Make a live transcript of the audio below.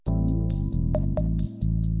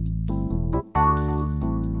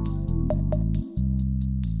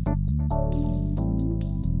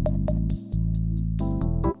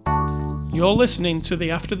You're listening to the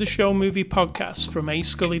After the Show movie podcast from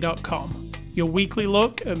ascully.com. Your weekly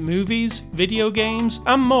look at movies, video games,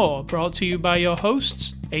 and more, brought to you by your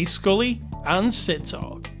hosts, A Scully and Sid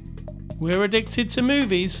Talk. We're addicted to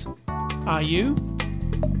movies. Are you?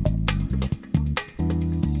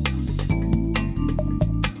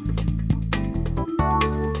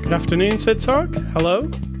 Good afternoon, Sid Talk. Hello.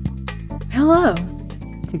 Hello.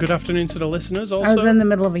 Good afternoon to the listeners also. I was in the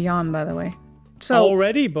middle of a yawn, by the way. So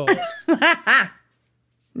Already bored?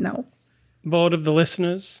 No. Bored of the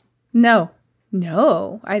listeners? No.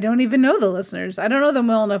 I don't even know the listeners. I don't know them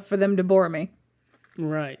well enough for them to bore me.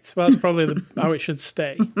 Right. Well, that's probably how it should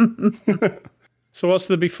stay. So what's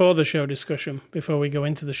the before the show discussion before we go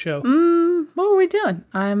into the show? What were we doing?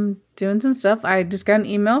 I'm doing some stuff. I just got an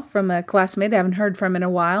email from a classmate I haven't heard from in a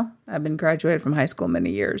while. I've been graduated from high school many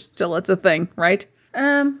years. Still, it's a thing, right?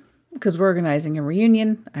 Because we're organizing a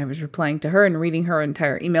reunion. I was replying to her and reading her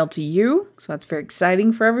entire email to you. So that's very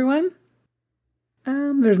exciting for everyone.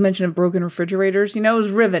 There's mention of broken refrigerators. You know, it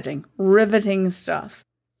was riveting stuff.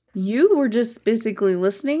 You were just basically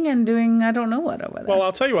listening and doing I don't know what over there. Well,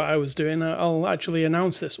 I'll tell you what I was doing. I'll actually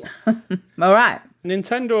announce this one. All right.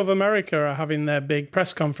 Nintendo of America are having their big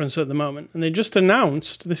press conference at the moment. And they just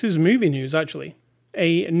announced, this is movie news actually,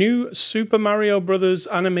 a new Super Mario Bros.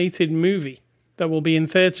 Animated movie that will be in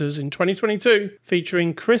theaters in 2022,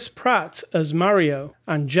 featuring Chris Pratt as Mario,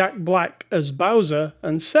 and Jack Black as Bowser,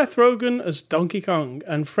 and Seth Rogen as Donkey Kong,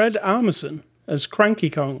 and Fred Armisen as Cranky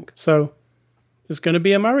Kong. So, there's going to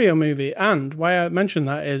be a Mario movie. And why I mentioned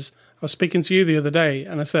that is, I was speaking to you the other day,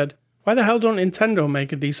 and I said, why the hell don't Nintendo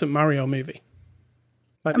make a decent Mario movie?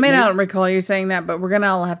 Like, I don't recall you saying that, but we're going to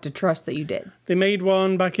all have to trust that you did. They made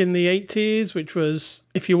one back in the 80s, which was,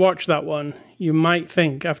 if you watch that one, you might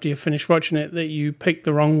think, after you finish watching it, that you picked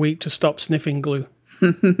the wrong week to stop sniffing glue.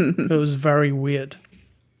 It was very weird.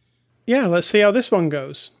 Yeah, let's see how this one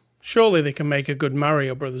goes. Surely they can make a good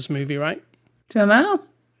Mario Brothers movie, right? Don't know.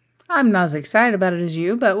 I'm not as excited about it as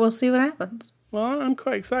you, but we'll see what happens. Well, I'm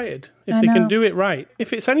quite excited. If they can do it right.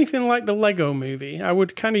 If it's anything like the Lego movie, I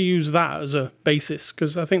would kind of use that as a basis,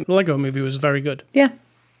 because I think the Lego movie was very good. Yeah.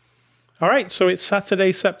 All right, so it's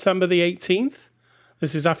Saturday, September the 18th.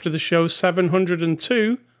 This is After the Show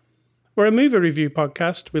 702. We're a movie review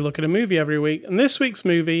podcast. We look at a movie every week, and this week's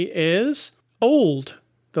movie is Old,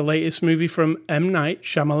 the latest movie from M. Night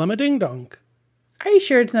Shyamalan Ding Dong. Are you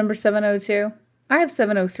sure it's number 702? I have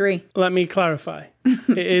 703. Let me clarify.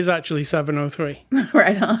 It is actually 703.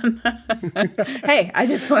 Right on. Hey, I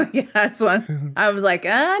was like,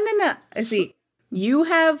 no. I see. You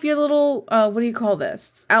have your little, what do you call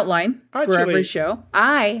this? Outline for every show.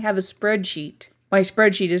 I have a spreadsheet. My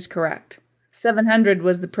spreadsheet is correct. 700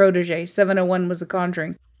 was The Protege. 701 was The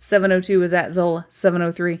Conjuring. 702 was At Zola.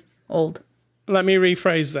 703, Old. Let me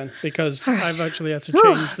rephrase then, because I've actually had to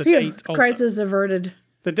change the date also. Crisis averted.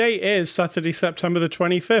 The date is Saturday, September the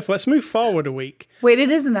 25th. Let's move forward a week. Wait,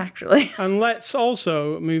 it isn't actually. And let's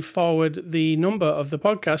also move forward the number of the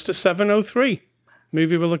podcast to 703.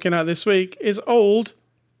 Movie we're looking at this week is Old,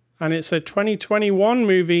 and it's a 2021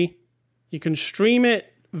 movie. You can stream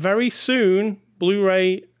it very soon.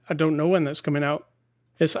 Blu-ray, I don't know when that's coming out.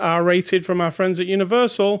 It's R-rated from our friends at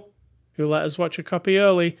Universal, who let us watch a copy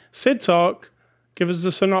early. Sid Talk, give us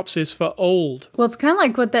the synopsis for Old. Well, it's kind of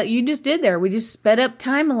like what you just did there. We just sped up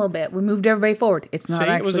time a little bit. We moved everybody forward. It's not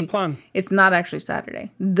actually. It was a plan. It's not actually Saturday.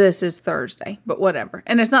 This is Thursday, but whatever.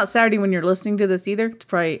 And it's not Saturday when you're listening to this either. It's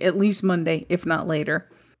probably at least Monday, if not later.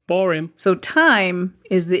 Boring. So time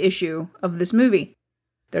is the issue of this movie.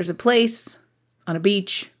 There's a place on a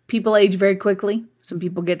beach. People age very quickly. Some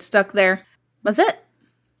people get stuck there. That's it.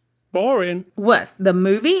 Boring. What? The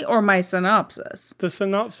movie or my synopsis? The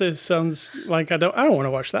synopsis sounds like I don't want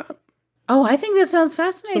to watch that. Oh, I think that sounds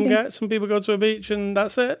fascinating. Some people go to a beach and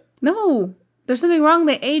that's it. No, there's something wrong.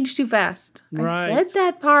 They age too fast. Right. I said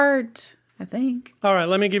that part, I think. All right,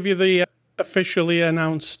 let me give you the officially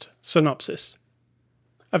announced synopsis.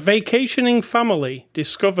 A vacationing family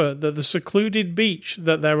discover that the secluded beach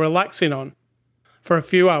that they're relaxing on for a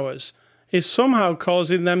few hours is somehow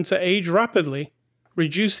causing them to age rapidly,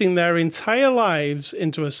 reducing their entire lives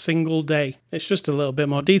into a single day. It's just a little bit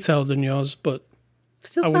more detailed than yours, but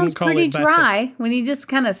still sounds pretty dry when you just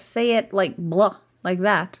kind of say it like blah, like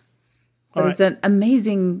that. But it's an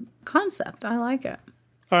amazing concept. I like it.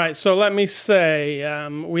 All right, so let me say,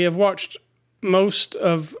 we have watched most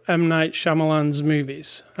of M. Night Shyamalan's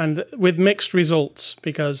movies, and with mixed results,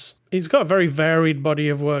 because he's got a very varied body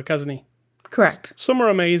of work, hasn't he? Correct. Some are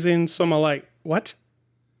amazing, some are like, what?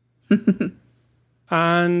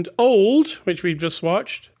 And Old, which we've just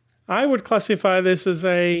watched, I would classify this as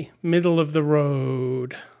a middle of the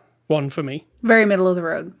road. one for me. Very middle of the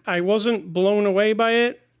road. I wasn't blown away by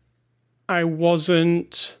it. I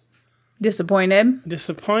wasn't Disappointed.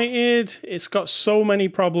 disappointed. It's got so many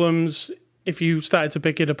problems. If you started to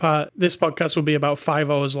pick it apart, this podcast will be about 5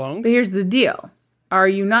 hours long. But here's the deal. Are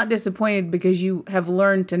you not disappointed because you have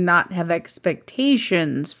learned to not have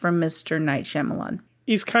expectations from Mr. Night Shyamalan?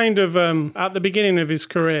 He's kind of, at the beginning of his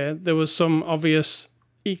career, there was some obvious,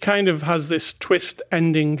 he kind of has this twist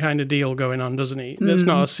ending kind of deal going on, doesn't he? That's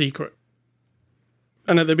not a secret.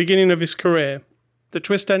 And at the beginning of his career, the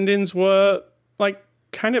twist endings were like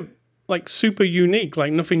kind of like super unique,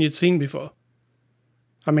 like nothing you'd seen before.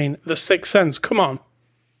 I mean, The Sixth Sense, come on.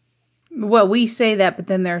 Well, we say that, but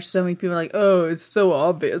then there are so many people like, oh, it's so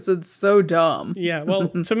obvious. It's so dumb. Yeah, well,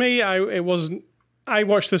 to me, I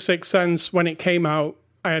watched The Sixth Sense when it came out.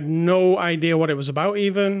 I had no idea what it was about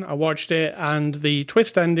even. I watched it, and the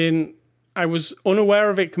twist ending, I was unaware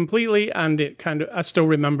of it completely, and I still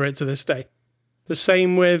remember it to this day. The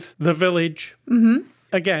same with The Village. Mm-hmm.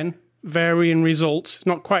 Again, varying results,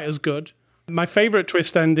 not quite as good. My favorite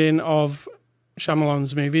twist ending of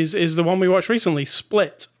Shyamalan's movies is the one we watched recently,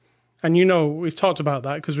 Split. And you know, we've talked about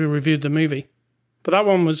that because we reviewed the movie. But that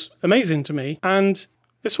one was amazing to me. And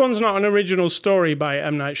this one's not an original story by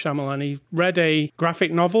M. Night Shyamalan. He read a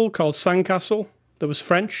graphic novel called Sandcastle that was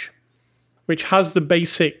French, which has the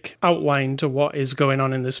basic outline to what is going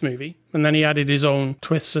on in this movie. And then he added his own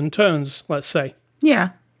twists and turns, let's say. Yeah.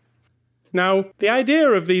 Now, the idea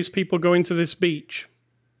of these people going to this beach,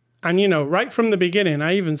 and you know, right from the beginning,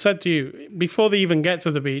 I even said to you, before they even get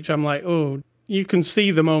to the beach, I'm like, oh, you can see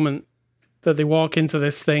the moment that they walk into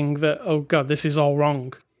this thing that, oh God, this is all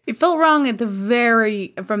wrong. It felt wrong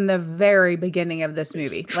from the very beginning of this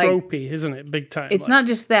movie. It's tropey, isn't it? Big time. It's not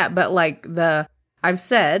just that, but I've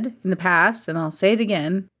said in the past, and I'll say it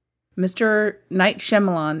again, Mr. Night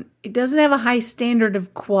Shyamalan, it doesn't have a high standard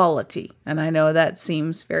of quality. And I know that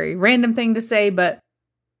seems very random thing to say, but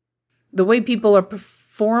the way people are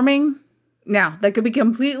performing, now, that could be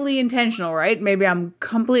completely intentional, right? Maybe I'm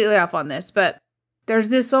completely off on this, but there's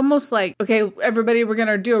this almost like, okay, everybody, we're going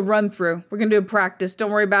to do a run through. We're going to do a practice.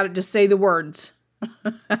 Don't worry about it. Just say the words.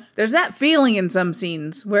 There's that feeling in some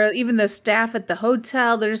scenes where even the staff at the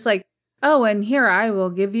hotel, they're just like, oh, and here I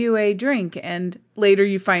will give you a drink. And later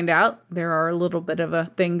you find out there are a little bit of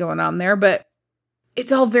a thing going on there, but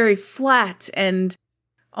it's all very flat and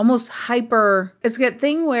almost hyper. It's that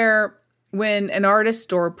thing where when an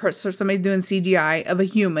artist or somebody's doing CGI of a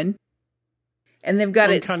human and they've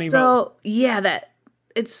got Uncanny it Valley. that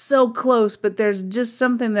it's so close, but there's just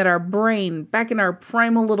something that our brain, back in our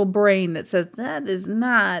primal little brain, that says that is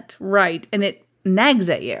not right. And it nags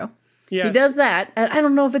at you. Yes. He does that. And I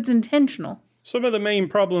don't know if it's intentional. Some of the main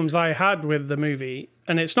problems I had with the movie,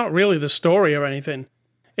 and it's not really the story or anything,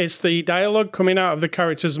 it's the dialogue coming out of the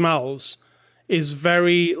characters' mouths is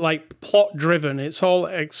very plot driven. It's all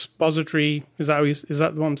expository. Is that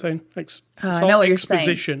what I'm saying? I know what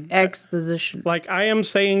exposition. You're saying. Exposition. Like I am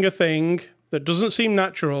saying a thing that doesn't seem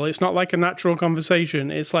natural. It's not like a natural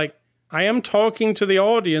conversation. It's like I am talking to the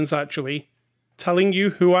audience actually, telling you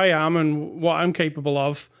who I am and what I'm capable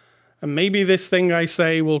of. And maybe this thing I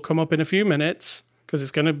say will come up in a few minutes because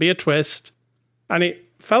it's going to be a twist. And it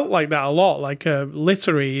felt like that a lot, like a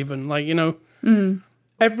literary even,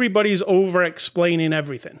 everybody's over-explaining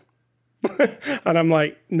everything. And I'm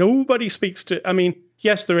like, nobody speaks to... I mean,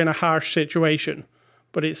 yes, they're in a harsh situation,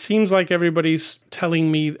 but it seems like everybody's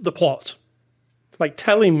telling me the plot. Like,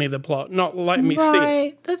 telling me the plot, not letting me see it.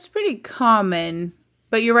 Right, that's pretty common.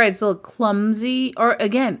 But you're right, it's a little clumsy. Or,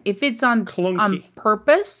 again, if it's on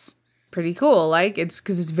purpose, pretty cool. Like, it's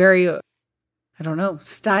because it's very... I don't know,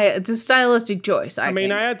 it's a stylistic choice, I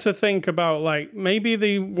think. I had to think about, maybe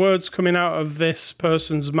the words coming out of this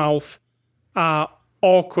person's mouth are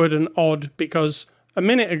awkward and odd because a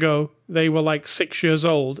minute ago they were 6 years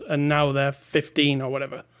old and now they're 15 or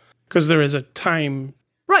whatever. Because there is a time.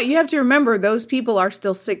 Right, you have to remember those people are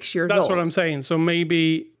still 6 years old. That's what I'm saying. So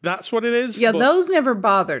maybe that's what it is. Yeah, those never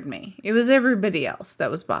bothered me. It was everybody else that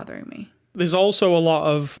was bothering me. There's also a lot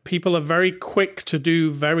of people are very quick to do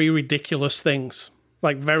very ridiculous things.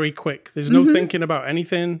 Very quick. There's no thinking about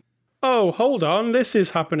anything. Oh, hold on. This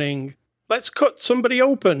is happening. Let's cut somebody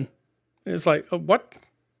open. It's like, what?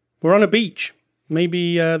 We're on a beach.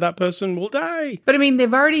 Maybe that person will die. But I mean,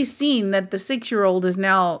 they've already seen that the 6-year-old is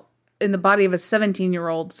now in the body of a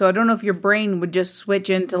 17-year-old. So I don't know if your brain would just switch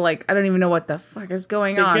into I don't even know what the fuck is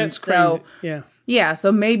going on. It gets crazy. Yeah. Yeah.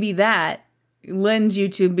 So maybe that lends you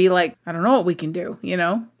to be like, I don't know what we can do,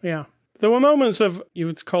 Yeah. There were moments of, you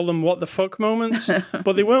would call them what the fuck moments,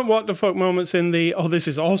 but they weren't what the fuck moments in the, oh, this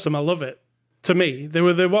is awesome, I love it. to me. They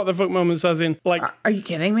were the what the fuck moments as in, like... Are you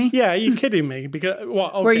kidding me? Yeah, are you kidding me? Because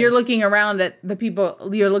what? Okay. Where you're looking around at the people,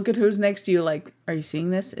 you look at who's next to you like, are you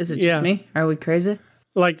seeing this? Is it just me? Are we crazy?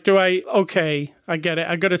 Like, okay, I get it.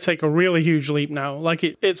 I got to take a really huge leap now. Like,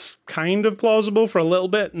 it's kind of plausible for a little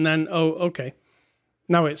bit, and then, okay.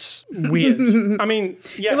 Now it's weird. I mean,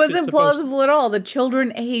 yes, it wasn't plausible at all. The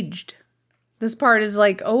children aged. This part is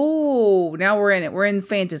like, oh, now we're in it. We're in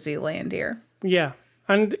fantasy land here. Yeah.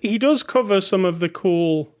 And he does cover some of the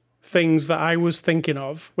cool things that I was thinking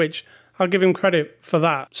of, which I'll give him credit for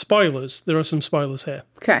that. Spoilers. There are some spoilers here.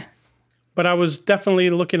 Okay. But I was definitely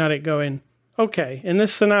looking at it going, okay, in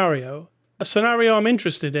this scenario, a scenario I'm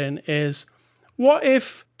interested in is, what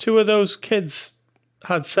if two of those kids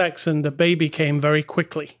had sex and a baby came very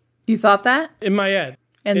quickly? You thought that? In my head.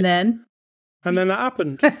 And then that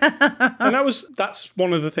happened. And that's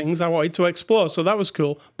one of the things I wanted to explore. So that was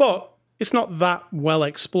cool. But it's not that well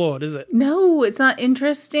explored, is it? No, it's not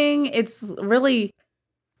interesting. It's really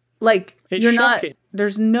like it's you're shocking. Not.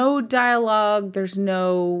 There's no dialogue. There's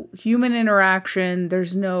no human interaction.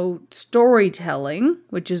 There's no storytelling,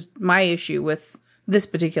 which is my issue with this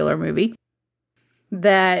particular movie.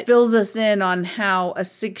 That fills us in on how a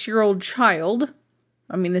 6-year-old child,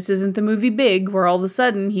 I mean, this isn't the movie Big, where all of a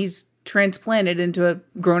sudden he's transplanted into a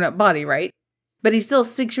grown-up body, right? But he's still a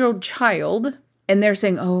 6-year-old child, and they're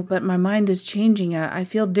saying, oh, but my mind is changing. I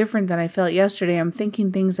feel different than I felt yesterday. I'm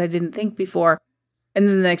thinking things I didn't think before. And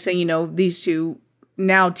then the next thing you know, these two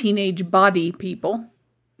now teenage body people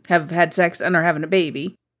have had sex and are having a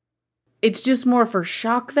baby. It's just more for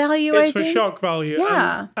shock value, I think. It's for shock value.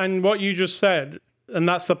 Yeah. And what you just said, and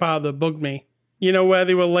that's the part that bugged me, you know, where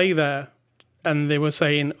they will lay there and they were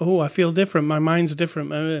saying, oh, I feel different. My mind's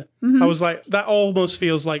different. I was like, that almost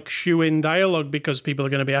feels like shoe-in dialogue because people are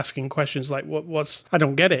going to be asking questions like, what's... I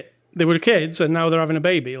don't get it. They were kids and now they're having a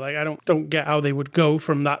baby. Like, I don't get how they would go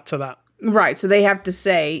from that to that. Right, so they have to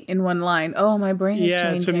say in one line, oh, my brain is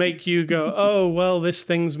changing. Yeah, to make you go, oh, well, this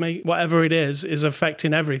thing's whatever it is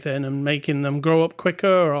affecting everything and making them grow up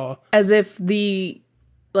quicker or... As if the,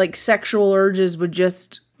 like, sexual urges would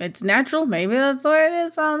just... It's natural. Maybe that's the way it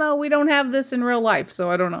is. I don't know. We don't have this in real life,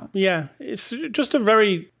 so I don't know. Yeah, it's just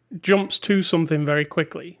jumps to something very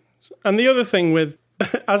quickly. And the other thing with,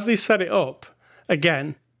 as they set it up,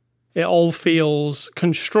 again, it all feels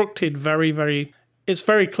constructed very, very... It's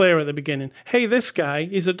very clear at the beginning. Hey, this guy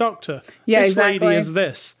is a doctor. Yeah, this exactly. lady is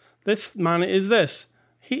this. This man is this.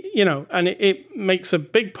 And it makes a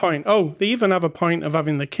big point. Oh, they even have a point of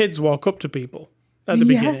having the kids walk up to people at the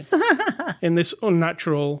beginning in this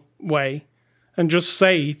unnatural way and just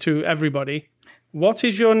say to everybody, what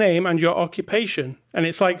is your name and your occupation? And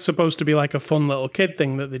it's like supposed to be like a fun little kid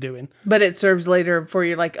thing that they're doing. But it serves later for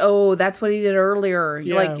you like, oh, that's what he did earlier.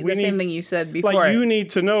 Like the same thing you said before. Like you need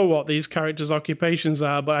to know what these characters' occupations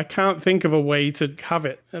are, but I can't think of a way to have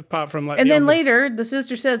it apart from like. And then later the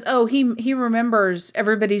sister says, oh, he remembers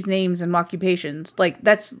everybody's names and occupations. Like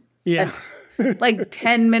that's like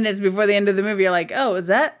 10 minutes before the end of the movie, you're like, oh, is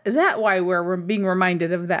that why we're being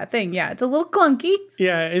reminded of that thing? Yeah, it's a little clunky.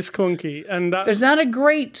 Yeah, it's clunky. And there's not a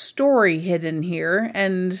great story hidden here.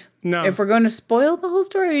 And if we're going to spoil the whole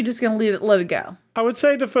story, you're just going to let it go. I would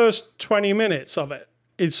say the first 20 minutes of it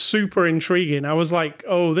is super intriguing. I was like,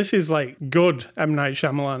 oh, this is like good M. Night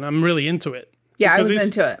Shyamalan. I'm really into it. Yeah, I was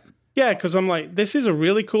into it. Yeah, because I'm like, this is a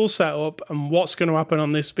really cool setup and what's going to happen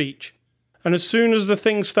on this beach? And as soon as the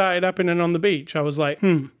thing started happening on the beach, I was like,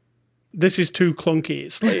 this is too clunky.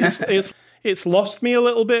 It's lost me a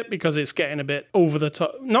little bit because it's getting a bit over the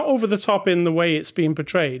top. Not over the top in the way it's being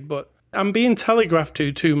portrayed, but I'm being telegraphed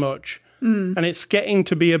to too much. And it's getting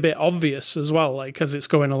to be a bit obvious as well, like as it's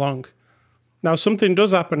going along. Now, something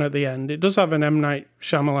does happen at the end. It does have an M. Night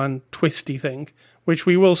Shyamalan twisty thing, which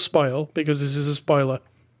we will spoil because this is a spoiler.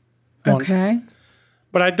 Okay.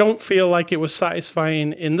 But I don't feel like it was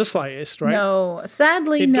satisfying in the slightest, right? No,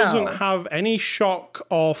 sadly, no. It doesn't have any shock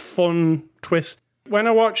or fun twist. When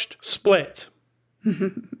I watched Split...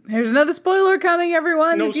 Here's another spoiler coming,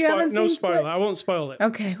 everyone, no if you haven't seen spoiler. Split. I won't spoil it.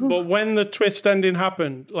 Okay. Ooh. But when the twist ending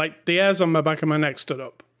happened, like, the hairs on the back of my neck stood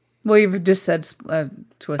up. Well, you've just said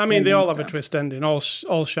twist I mean, they all have so. a twist ending, all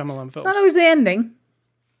Shyamalan films. It's not always the ending.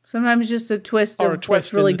 Sometimes just a twist of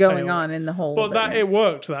what's really going on in the whole But thing. it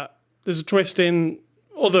worked, that. There's a twist in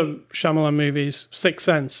other Shyamalan movies, Sixth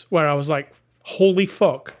Sense, where I was like, holy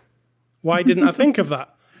fuck, why didn't I think of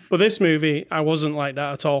that? But this movie, I wasn't like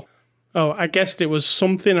that at all. Oh, I guessed it was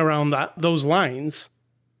something around those lines,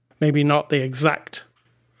 maybe not the exact.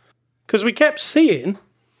 Because we kept seeing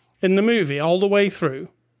in the movie all the way through,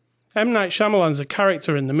 M. Night Shyamalan's a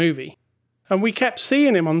character in the movie, and we kept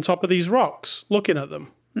seeing him on top of these rocks, looking at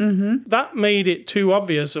them. That made it too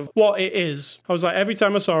obvious of what it is. I was like, every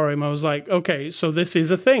time I saw him, I was like, okay, so this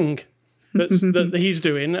is a thing that he's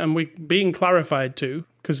doing, and we being clarified to,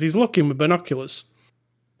 because he's looking with binoculars.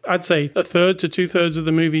 I'd say a third to 2/3 of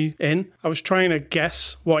the movie in, I was trying to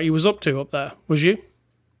guess what he was up to up there. Was you?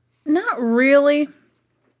 Not really.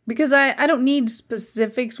 Because I don't need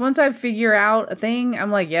specifics. Once I figure out a thing, I'm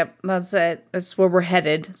like, yep, that's it. That's where we're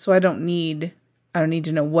headed. So I don't need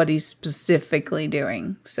to know what he's specifically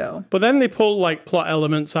doing. So, but then they pull like plot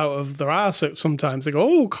elements out of their ass sometimes. They go,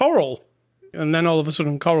 oh, coral. And then all of a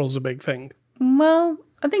sudden coral's a big thing. Well,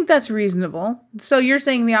 I think that's reasonable. So you're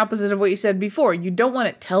saying the opposite of what you said before. You don't want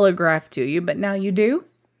it telegraphed to you, but now you do?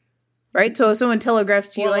 Right? So if someone telegraphs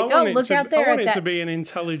to you look out there. I want it to be an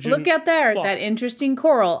intelligent look out there plot. at that interesting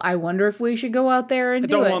coral. I wonder if we should go out there and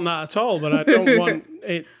do it. I don't want that at all, but I don't want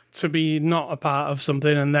it to be not a part of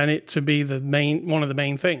something and then it to be one of the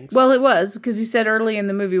main things. Well, it was, because he said early in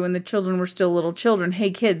the movie when the children were still little children,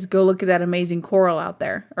 hey kids, go look at that amazing coral out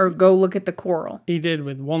there. Or go look at the coral. He did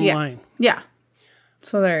with one line. Yeah.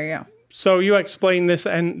 So there you go. So you explain this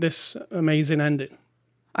amazing ending.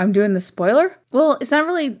 I'm doing the spoiler? Well, it's not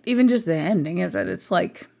really even just the ending, is it? It's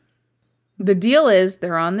like, the deal is,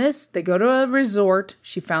 they're on this, they go to a resort,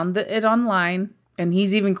 she found it online, and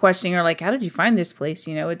he's even questioning her, like, how did you find this place?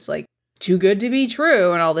 You know, it's like, too good to be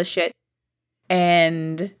true, and all this shit.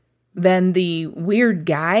 And then the weird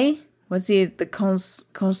guy, what's he, the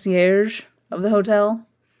concierge of the hotel?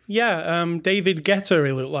 Yeah, David Guetta,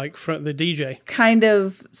 he looked like, for the DJ. Kind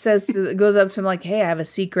of goes up to him like, hey, I have a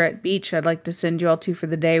secret beach I'd like to send you all to for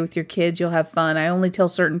the day with your kids. You'll have fun. I only tell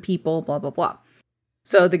certain people, blah, blah, blah.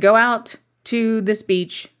 So they go out to this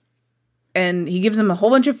beach, and he gives them a whole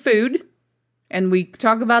bunch of food. And we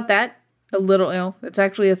talk about that a little, it's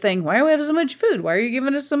actually a thing. Why do we have so much food? Why are you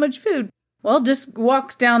giving us so much food? Well, just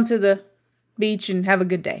walks down to the beach and have a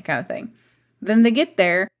good day kind of thing. Then they get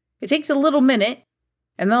there. It takes a little minute.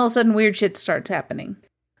 And then all of a sudden, weird shit starts happening.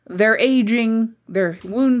 They're aging. Their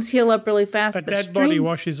wounds heal up really fast. A dead body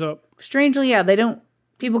washes up. Strangely, yeah,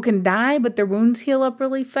 people can die, but their wounds heal up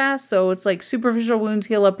really fast. So it's like superficial wounds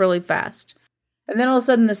heal up really fast. And then all of a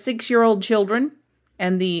sudden, the 6-year-old children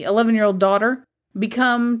and the 11-year-old daughter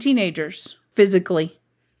become teenagers physically.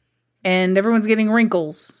 And everyone's getting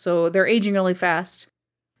wrinkles. So they're aging really fast.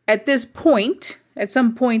 At this point, at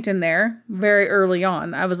some point in there, very early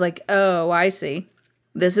on, I was like, oh, I see.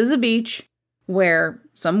 This is a beach where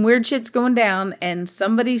some weird shit's going down and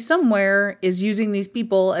somebody somewhere is using these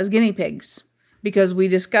people as guinea pigs. Because we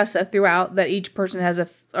discuss that throughout, that each person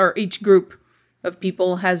or each group of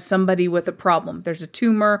people has somebody with a problem. There's a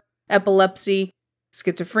tumor, epilepsy,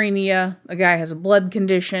 schizophrenia, a guy has a blood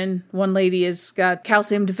condition, one lady has got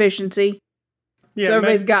calcium deficiency. Yeah, so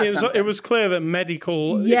everybody's got something. It was clear that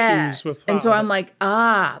medical issues were part and so of I'm like,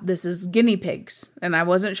 this is guinea pigs. And I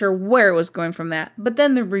wasn't sure where it was going from that. But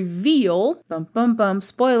then the reveal,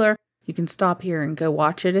 spoiler, you can stop here and go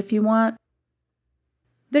watch it if you want.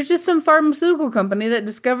 There's just some pharmaceutical company that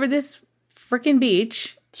discovered this freaking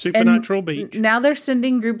beach. Supernatural beach. Now they're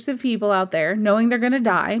sending groups of people out there knowing they're going to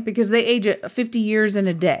die because they age at 50 years in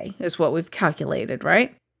a day is what we've calculated,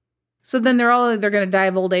 right? So then they're going to die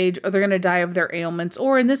of old age, or they're going to die of their ailments,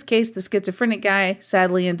 or in this case, the schizophrenic guy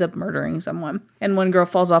sadly ends up murdering someone, and one girl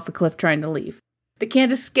falls off a cliff trying to leave. They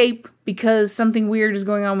can't escape because something weird is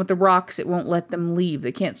going on with the rocks. It won't let them leave.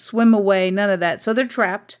 They can't swim away, none of that. So they're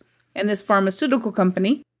trapped, and this pharmaceutical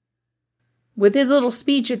company, with his little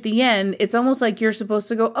speech at the end, it's almost like you're supposed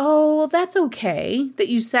to go, oh, well, that's okay that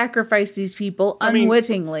you sacrifice these people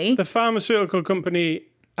unwittingly. The pharmaceutical company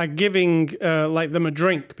are giving them a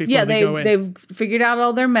drink before they go in. They've figured out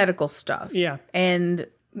all their medical stuff. Yeah. And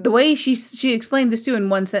the way she explained this too in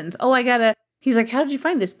one sentence, he's like, how did you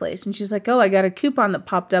find this place? And she's like, I got a coupon that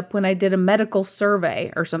popped up when I did a medical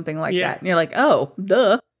survey or something like that. And you're like, oh,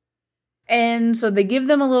 duh. And so they give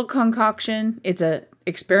them a little concoction. It's a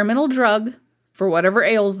experimental drug for whatever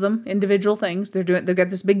ails them, individual things. They've got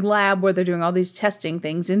this big lab where they're doing all these testing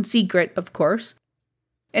things in secret, of course.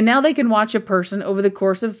 And now they can watch a person over the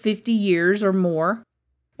course of 50 years or more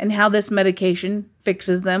and how this medication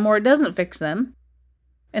fixes them or it doesn't fix them.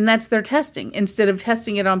 And that's their testing instead of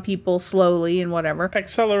testing it on people slowly and whatever.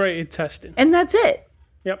 Accelerated testing. And that's it.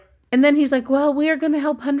 Yep. And then he's like, well, we are going to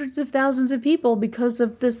help hundreds of thousands of people because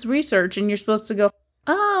of this research. And you're supposed to go,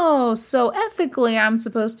 oh, so ethically I'm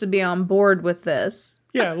supposed to be on board with this.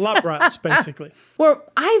 Yeah, lab rats, basically. Well,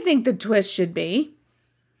 I think the twist should be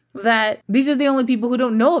that these are the only people who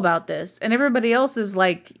don't know about this. And everybody else is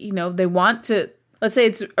like, they want to, let's say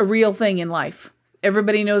it's a real thing in life.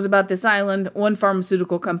 Everybody knows about this island. One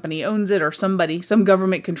pharmaceutical company owns it or some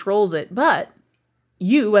government controls it. But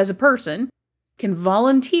you as a person can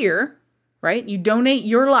volunteer, right? You donate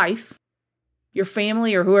your life. Your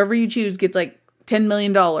family or whoever you choose gets like $10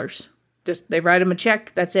 million. Just they write them a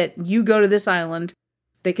check. That's it. You go to this island.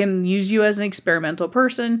 They can use you as an experimental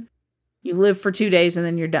person. You live for 2 days and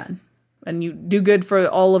then you're done. And you do good for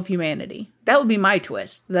all of humanity. That would be my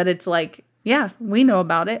twist. That it's like, yeah, we know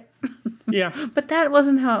about it. Yeah. But that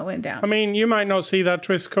wasn't how it went down. I mean, you might not see that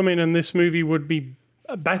twist coming and this movie would be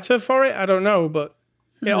better for it. I don't know. But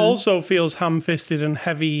it also feels ham-fisted and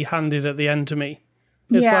heavy-handed at the end to me.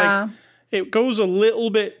 It's like it goes a little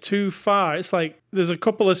bit too far. It's like there's a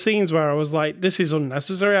couple of scenes where I was like, this is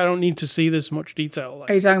unnecessary. I don't need to see this much detail.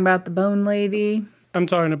 Like, Are you talking about the bone lady? I'm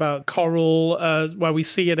talking about Coral, where we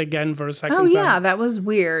see it again for a second Oh, time. yeah, that was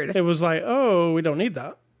weird. It was like, oh, we don't need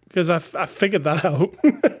that. Because I figured that out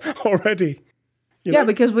already. You know?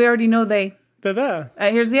 Because we already know they're there.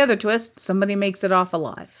 Here's the other twist. Somebody makes it off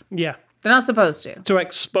alive. Yeah. They're not supposed to. To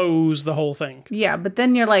expose the whole thing. Yeah, but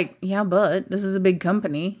then you're like, yeah, but this is a big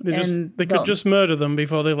company. They could just murder them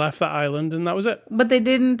before they left that island, and that was it. But they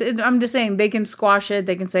didn't. I'm just saying, they can squash it.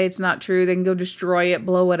 They can say it's not true. They can go destroy it,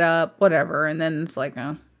 blow it up, whatever. And then it's like,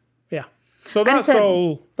 oh. Yeah. So that's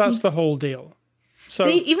the whole deal. So,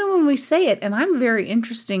 see, even when we say it, and I'm a very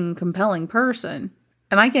interesting, compelling person,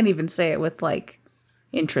 and I can't even say it with, like,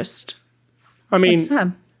 interest. I mean, It's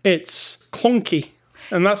it's clunky,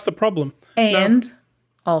 and that's the problem. And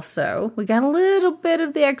also, we got a little bit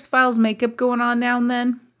of the X-Files makeup going on now and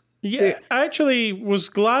then. Yeah, I actually was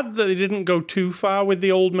glad that they didn't go too far with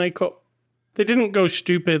the old makeup. They didn't go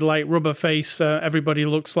stupid like rubber face. Everybody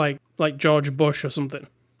looks like George Bush or something.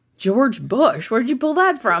 George Bush? Where'd you pull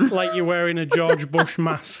that from? Like you're wearing a George Bush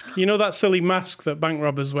mask. You know that silly mask that bank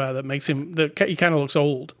robbers wear that makes he kind of looks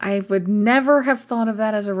old? I would never have thought of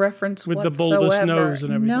that as a reference with whatsoever. the bulbous nose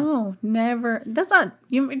and everything. No, never. That's not...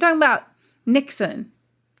 You're talking about Nixon.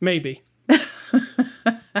 Maybe.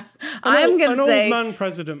 I'm going to say... An old man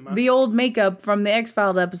president mask. The old makeup from the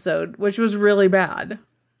X-Files episode, which was really bad.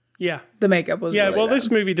 Yeah. The makeup was really bad.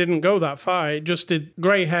 This movie didn't go that far. It just did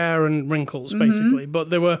grey hair and wrinkles, basically.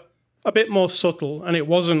 But they were a bit more subtle, and it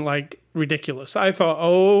wasn't, like, ridiculous. I thought,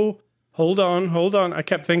 oh, hold on. I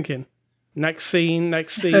kept thinking, next scene,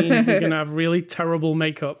 you're going to have really terrible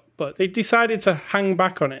makeup. But they decided to hang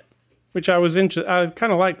back on it, which I was I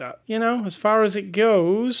kind of like that. You know, as far as it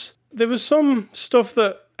goes, there was some stuff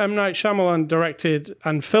that M. Night Shyamalan directed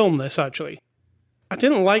and filmed this, actually. I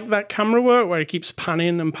didn't like that camera work where he keeps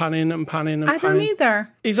panning and panning and panning and I panning. don't either.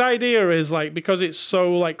 His idea is, like, because it's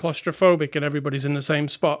so, like, claustrophobic and everybody's in the same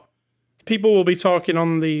spot, people will be talking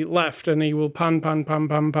on the left and he will pan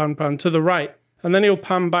to the right. And then he'll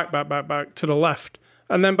pan back to the left.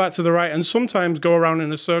 And then back to the right. And sometimes go around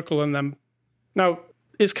in a circle and then... Now,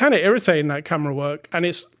 it's kind of irritating, that camera work. And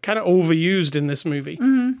it's kind of overused in this movie.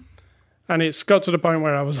 Mm-hmm. And it's got to the point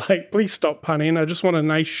where I was like, please stop panning. I just want a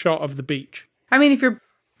nice shot of the beach. I mean, if you're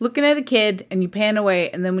looking at a kid and you pan away,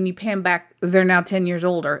 and then when you pan back, they're now 10 years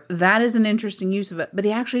older. That is an interesting use of it. But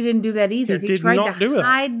he actually didn't do that either. He tried to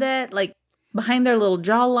hide that, like, behind their little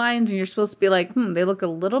jaw lines, and you're supposed to be like, they look a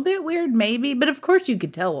little bit weird, maybe. But of course you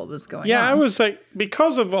could tell what was going on. Yeah, I was like,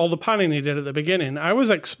 because of all the panning he did at the beginning, I was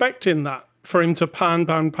expecting that, for him to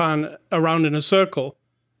pan around in a circle,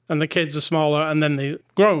 and the kids are smaller, and then they're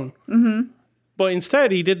grown. Mm-hmm. But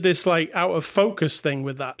instead, he did this, like, out of focus thing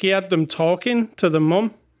with that. He had them talking to the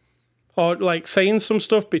mum, or, like, saying some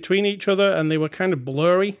stuff between each other, and they were kind of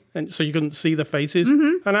blurry, and so you couldn't see the faces.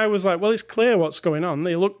 Mm-hmm. And I was like, well, it's clear what's going on.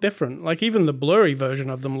 They look different. Like, even the blurry version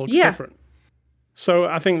of them looks different. So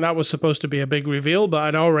I think that was supposed to be a big reveal, but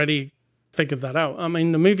I'd already figured that out. I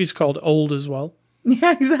mean, the movie's called Old as well.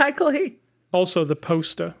 Yeah, exactly. Also, the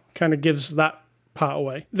poster kind of gives that part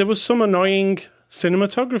away. There was some annoying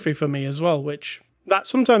cinematography for me as well, which that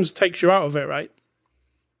sometimes takes you out of it, right?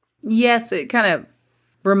 Yes, it kind of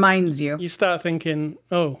reminds you. You start thinking,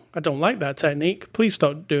 oh, I don't like that technique. Please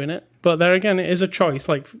stop doing it. But there again, it is a choice.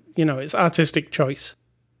 Like, you know, it's artistic choice.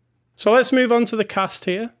 So let's move on to the cast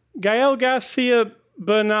here. Gael Garcia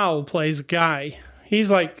Bernal plays Guy.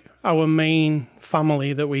 He's like our main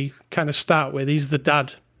family that we kind of start with. He's the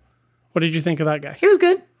dad. What did you think of that guy? He was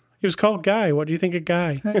good. He was called Guy. What do you think of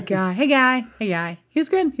Guy? Hey, Guy. He was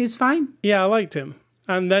good. He was fine. Yeah, I liked him.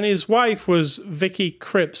 And then his wife was Vicky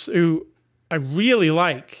Cripps, who I really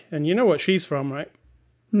like. And you know what she's from, right?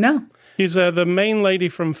 No. She's the main lady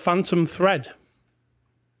from Phantom Thread.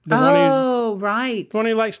 Right. The one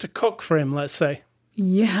who likes to cook for him, let's say.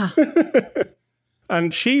 Yeah.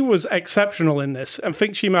 And she was exceptional in this. I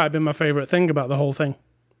think she might have been my favourite thing about the whole thing.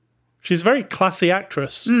 She's a very classy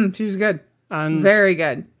actress. She's good. And very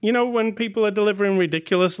good. You know, when people are delivering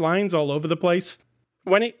ridiculous lines all over the place,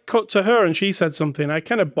 when it cut to her and she said something, I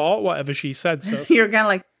kind of bought whatever she said. So You're kind of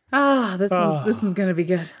like, this one's going to be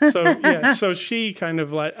good. so she kind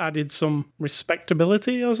of like added some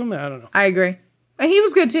respectability or something. I don't know. I agree. And he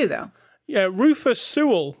was good too, though. Yeah, Rufus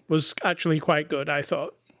Sewell was actually quite good, I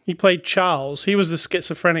thought. He played Charles. He was the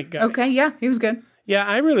schizophrenic guy. Okay, yeah, he was good. Yeah,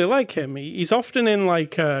 I really like him. He's often in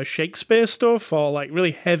like Shakespeare stuff or like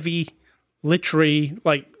really heavy literary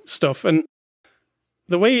like stuff. And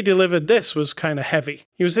the way he delivered this was kind of heavy.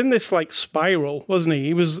 He was in this like spiral, wasn't he?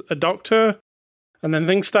 He was a doctor, and then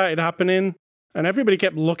things started happening, and everybody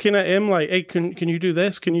kept looking at him like, hey, can you do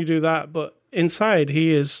this? Can you do that? But inside,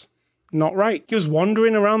 he is not right. He was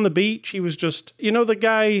wandering around the beach. He was just, the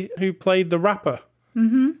guy who played the rapper.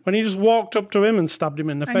 Mm-hmm. When he just walked up to him and stabbed him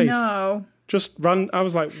in the face. No. Just run. I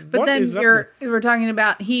was like, but what then is that? we're talking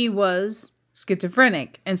about he was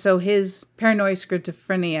schizophrenic, and so his paranoid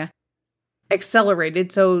schizophrenia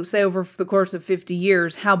accelerated. So say over the course of 50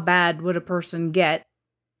 years, how bad would a person get?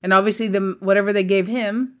 And obviously whatever they gave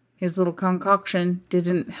him, his little concoction,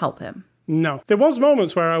 didn't help him. No. There was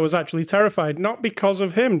moments where I was actually terrified, not because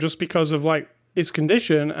of him, just because of like his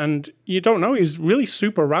condition, and you don't know, he's really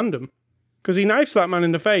super random. Because he knifes that man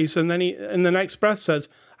in the face, and then he, in the next breath, says,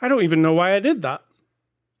 I don't even know why I did that.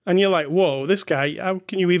 And you're like, whoa, this guy, how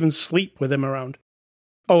can you even sleep with him around?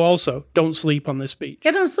 Oh, also, don't sleep on this beach. Yeah,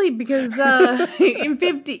 don't sleep, because in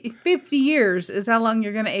 50 years is how long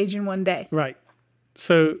you're going to age in one day. Right.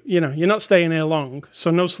 So, you're not staying here long, so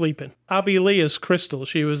no sleeping. Abby Lee as Crystal,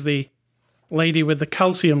 she was the lady with the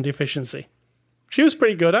calcium deficiency. She was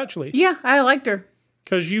pretty good, actually. Yeah, I liked her.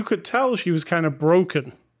 Because you could tell she was kind of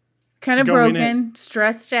broken. Kind of broken,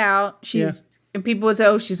 stressed out. And people would say,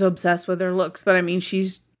 "Oh, she's obsessed with her looks," but I mean,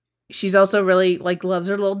 she's also really like loves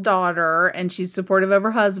her little daughter, and she's supportive of her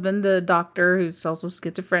husband, the doctor, who's also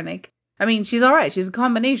schizophrenic. I mean, she's all right. She's a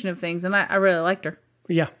combination of things, and I really liked her.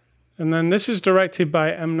 Yeah, and then this is directed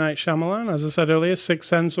by M. Night Shyamalan, as I said earlier. Sixth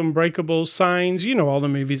Sense, Unbreakable, Signs. You know all the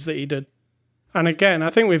movies that he did. And again, I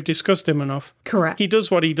think we've discussed him enough. Correct. He does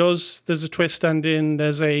what he does. There's a twist ending.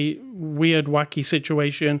 There's a weird, wacky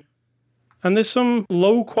situation. And there's some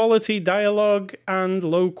low-quality dialogue and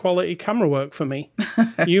low-quality camera work for me.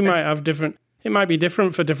 You might have different... It might be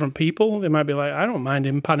different for different people. They might be like, I don't mind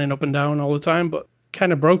him panning up and down all the time, but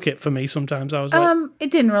kind of broke it for me sometimes. I was like... It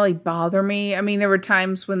didn't really bother me. I mean, there were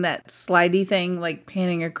times when that slidey thing, like,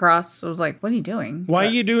 panning across, I was like, what are you doing? Why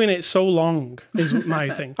are you doing it so long, is my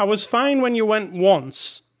thing. I was fine when you went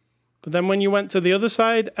once, but then when you went to the other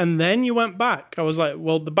side and then you went back, I was like,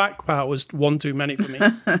 well, the back part was one too many for me.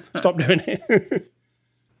 Stop doing it.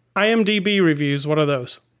 IMDb reviews, what are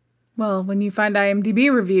those? Well, when you find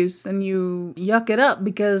IMDb reviews and you yuck it up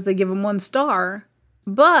because they give them 1 star.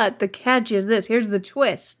 But the catch is this. Here's the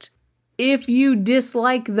twist. If you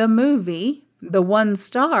dislike the movie, the 1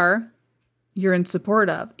 star, you're in support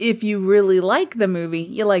of. If you really like the movie,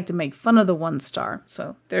 you like to make fun of the 1 star.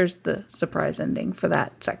 So there's the surprise ending for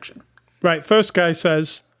that section. Right, first guy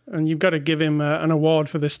says, and you've got to give him an award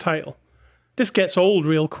for this title, this gets old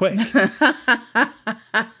real quick.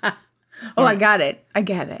 Oh, right. I got it. I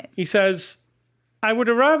get it. He says, I would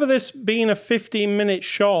have rather this been a 15-minute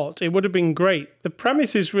short. It would have been great. The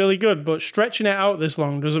premise is really good, but stretching it out this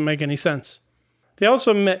long doesn't make any sense. They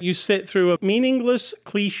also let you sit through a meaningless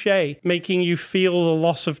cliche, making you feel the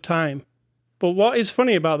loss of time. But what is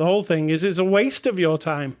funny about the whole thing is it's a waste of your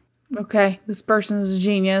time. Okay, this person's a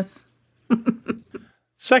genius.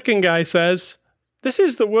 Second guy says, this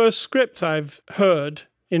is the worst script I've heard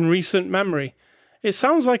in recent memory. It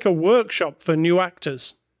sounds like a workshop for new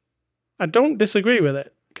actors. I don't disagree with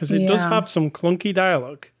it, because it does have some clunky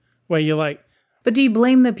dialogue where you're like... But do you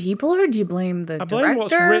blame the people or do you blame the director? I blame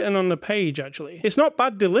what's written on the page, actually. It's not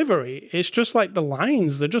bad delivery. It's just like the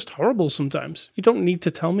lines. They're just horrible sometimes. You don't need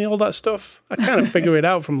to tell me all that stuff. I kind of figure it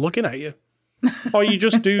out from looking at you. Or you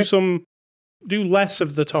just do less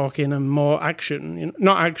of the talking and more action.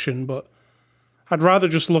 Not action, but I'd rather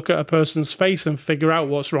just look at a person's face and figure out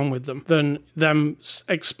what's wrong with them than them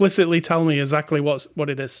explicitly tell me exactly what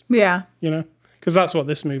it is. Yeah. Because that's what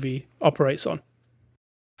this movie operates on.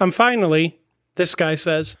 And finally, this guy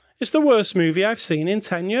says, it's the worst movie I've seen in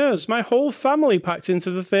 10 years. My whole family packed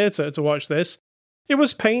into the theatre to watch this. It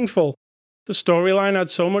was painful. The storyline had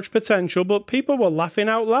so much potential, but people were laughing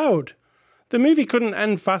out loud. The movie couldn't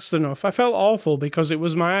end fast enough. I felt awful because it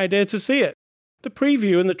was my idea to see it. The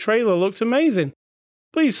preview and the trailer looked amazing.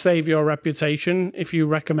 Please save your reputation if you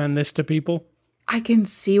recommend this to people. I can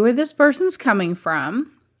see where this person's coming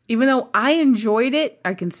from. Even though I enjoyed it,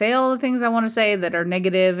 I can say all the things I want to say that are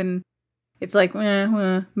negative and It's like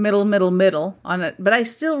middle on it. But I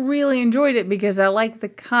still really enjoyed it because I like the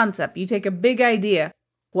concept. You take a big idea.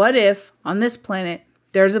 What if on this planet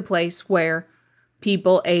there's a place where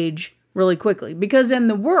people age really quickly? Because in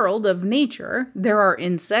the world of nature, there are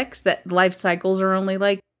insects that life cycles are only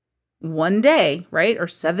like 1 day, right? Or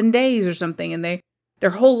 7 days or something. And their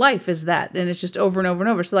whole life is that. And it's just over and over and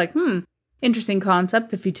over. So like, interesting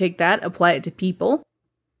concept. If you take that, apply it to people,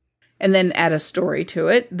 and then add a story to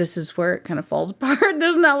it. This is where it kind of falls apart.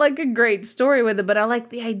 There's not like a great story with it, but I like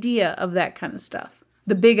the idea of that kind of stuff.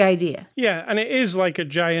 The big idea. Yeah, and it is like a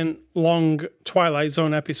giant, long Twilight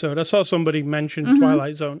Zone episode. I saw somebody mention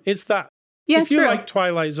Twilight Zone. It's that. Yeah, if you true. like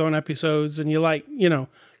Twilight Zone episodes and you like,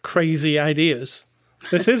 crazy ideas,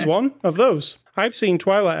 this is one of those. I've seen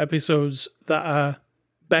Twilight episodes that are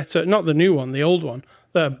better, not the new one, the old one,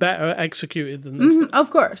 that are better executed than this. Of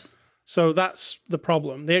course. So that's the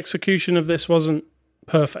problem. The execution of this wasn't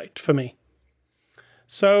perfect for me.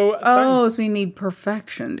 So So you need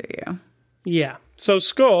perfection, do you? yeah. So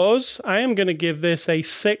scores, I am going to give this a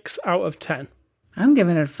 6 out of 10. I'm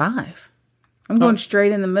giving it a 5. I'm going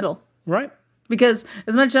straight in the middle. Right. Because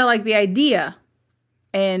as much as I like the idea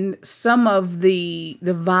and some of the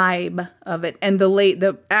vibe of it and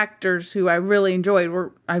the actors who I really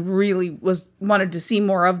enjoyed wanted to see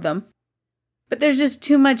more of them. But there's just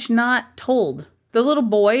too much not told. The little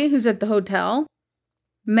boy who's at the hotel.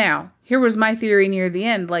 Now, here was my theory near the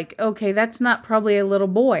end. Like, okay, that's not probably a little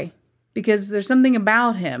boy. Because there's something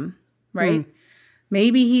about him, right?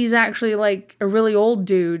 Maybe he's actually like a really old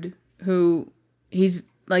dude who he's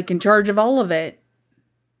like in charge of all of it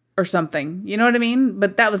or something. You know what I mean?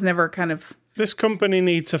 But that was never kind of... This company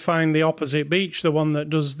needs to find the opposite beach, the one that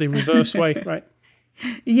does the reverse way, right?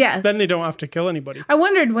 Yes. Then they don't have to kill anybody. I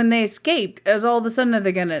wondered when they escaped, as all of a sudden are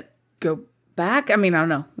they going to go back? I mean, I don't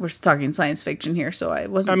know. We're talking science fiction here, so I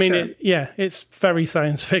wasn't sure. It's very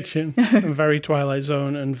science fiction and very Twilight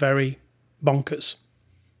Zone and very bonkers.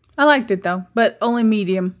 I liked it, though, but only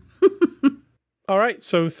medium. All right,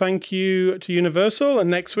 so thank you to Universal, and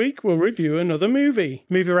next week we'll review another movie.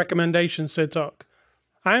 Movie recommendations to talk.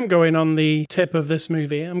 I'm going on the tip of this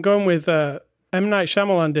movie. I'm going with... M. Night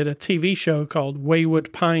Shyamalan did a TV show called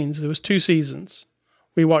Wayward Pines. There was 2 seasons.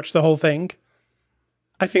 We watched the whole thing.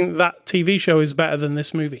 I think that TV show is better than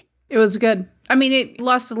this movie. It was good. I mean, it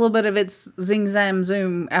lost a little bit of its zing, zam,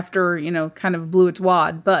 zoom after, kind of blew its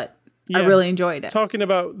wad, but I really enjoyed it. Talking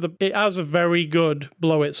about it has a very good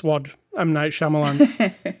blow its wad M. Night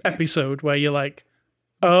Shyamalan episode where you're like,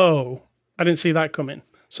 oh, I didn't see that coming.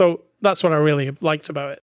 So that's what I really liked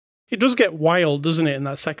about it. It does get wild, doesn't it, in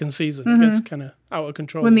that second season? It gets kind of out of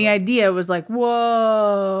control. When the idea was like,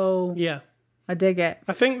 whoa. Yeah. I dig it.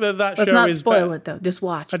 I think that show is Let's not spoil better. it, though. Just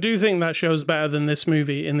watch. I do think that show's better than this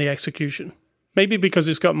movie in the execution. Maybe because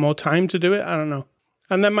it's got more time to do it. I don't know.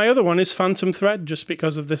 And then my other one is Phantom Thread, just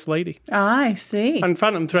because of this lady. I see. And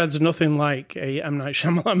Phantom Thread's nothing like a M. Night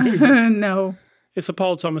Shyamalan movie. No. It's a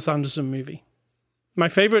Paul Thomas Anderson movie. My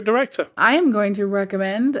favorite director. I am going to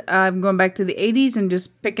recommend, I'm going back to the 80s and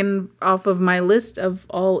just picking off of my list of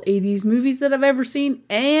all 80s movies that I've ever seen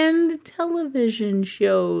and television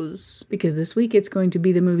shows. Because this week it's going to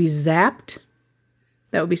be the movie Zapped.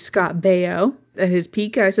 That would be Scott Baio at his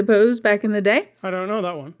peak, I suppose, back in the day. I don't know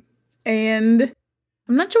that one. And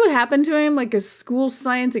I'm not sure what happened to him, like a school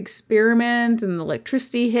science experiment and the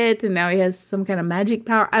electricity hit and now he has some kind of magic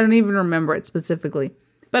power. I don't even remember it specifically.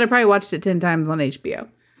 But I probably watched it 10 times on HBO.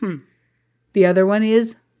 The other one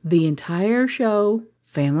is the entire show,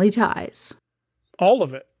 Family Ties. All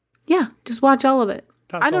of it? Yeah, just watch all of it.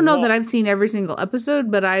 That's I don't know lot. that I've seen every single episode,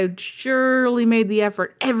 but I surely made the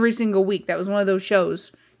effort every single week. That was one of those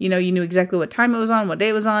shows. You knew exactly what time it was on, what day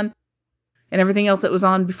it was on, and everything else that was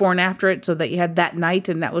on before and after it so that you had that night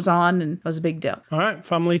and that was on, and it was a big deal. All right,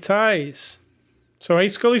 Family Ties. So, Hey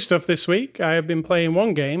Scully stuff this week. I have been playing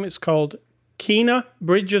one game. It's called Kena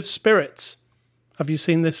Bridge of Spirits. Have you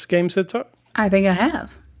seen this game, Sidtok? I think I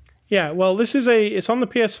have. Yeah, well, it's on the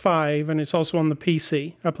PS5 and it's also on the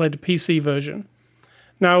PC. I played the PC version.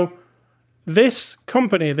 Now, this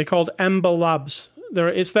company, they're called Ember Labs.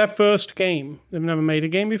 It's their first game. They've never made a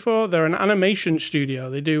game before. They're an animation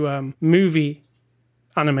studio. They do movie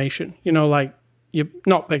animation.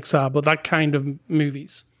 Not Pixar, but that kind of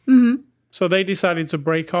movies. Mm-hmm. So they decided to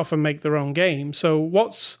break off and make their own game. So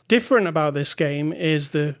what's different about this game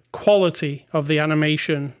is the quality of the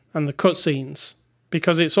animation and the cutscenes,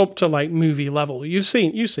 because it's up to like movie level. You've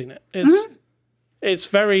seen it. It's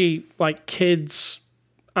very like kids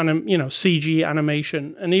CG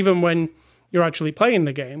animation, and even when you're actually playing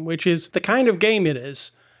the game, which is the kind of game it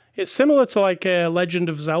is, it's similar to like a Legend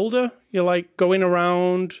of Zelda. You're like going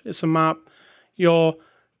around. It's a map. You're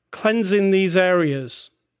cleansing these areas.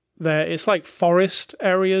 It's like forest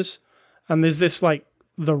areas, and there's this like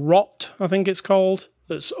the rot, I think it's called,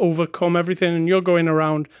 that's overcome everything, and you're going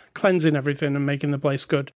around cleansing everything and making the place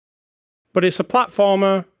good. But it's a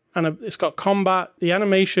platformer, and it's got combat. The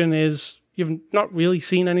animation is, you've not really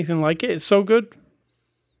seen anything like it. It's so good.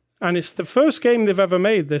 And it's the first game they've ever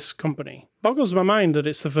made, this company. Boggles my mind that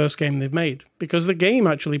it's the first game they've made, because the game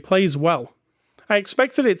actually plays well. I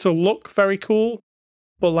expected it to look very cool,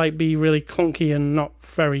 but like be really clunky and not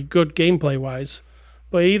very good gameplay-wise.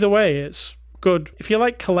 But either way, it's good. If you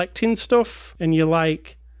like collecting stuff and you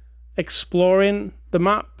like exploring the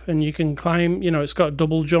map and you can climb, it's got a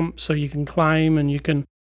double jump, so you can climb and you can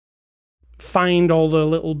find all the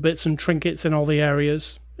little bits and trinkets in all the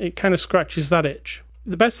areas, it kind of scratches that itch.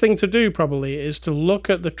 The best thing to do probably is to look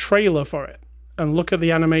at the trailer for it and look at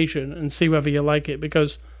the animation and see whether you like it,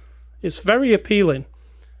 because it's very appealing.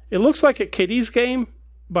 It looks like a kiddie's game,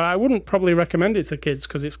 but I wouldn't probably recommend it to kids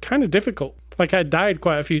because it's kind of difficult. Like, I died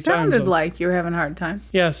quite a few times. Sounded like you were having a hard time.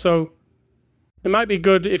 Yeah, so it might be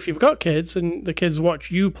good if you've got kids and the kids watch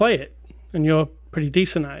you play it and you're pretty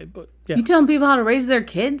decent at it, but yeah. You telling people how to raise their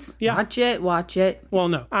kids? Yeah. Watch it. Well,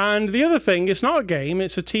 no. And the other thing, it's not a game,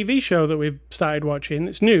 it's a TV show that we've started watching.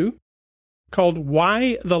 It's new, called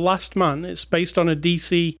Y: The Last Man. It's based on a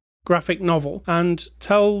DC graphic novel. And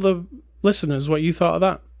tell the listeners what you thought of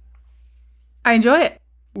that. I enjoy it.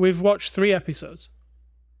 We've watched 3 episodes.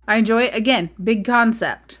 I enjoy it. Again, big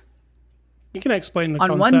concept. You can explain the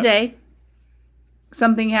concept. On one day,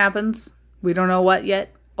 something happens. We don't know what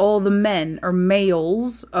yet. All the men or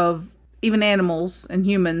males of even animals and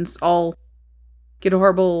humans all get a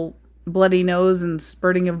horrible bloody nose and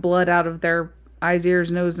spurting of blood out of their eyes,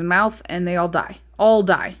 ears, nose, and mouth, and they all die. All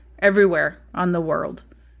die. Everywhere on the world.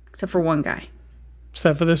 Except for one guy.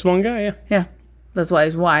 Except for this one guy, yeah. Yeah. That's why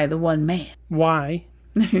he's Y, the one man. Why?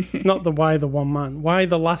 Not the Y, the one man. Why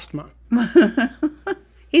the last man?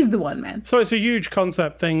 He's the one man. So it's a huge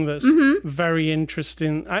concept thing that's very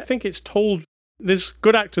interesting. I think it's told... There's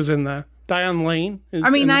good actors in there. Diane Lane is...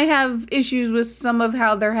 I have issues with some of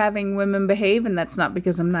how they're having women behave, and that's not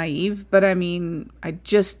because I'm naive, but I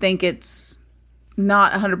just think it's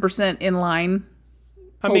not 100% in line.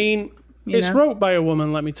 It's wrote by a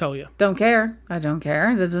woman, let me tell you. Don't care. I don't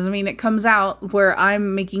care. That doesn't mean it comes out where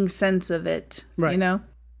I'm making sense of it, right.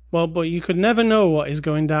 Well, but you could never know what is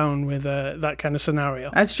going down with that kind of scenario.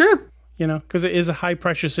 That's true. Because it is a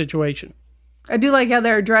high-pressure situation. I do like how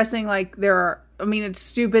they're addressing, it's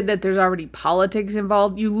stupid that there's already politics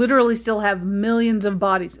involved. You literally still have millions of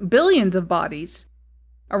bodies, billions of bodies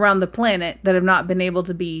around the planet that have not been able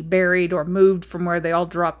to be buried or moved from where they all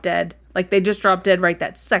dropped dead. Like, they just dropped dead right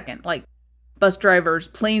that second. Like, bus drivers,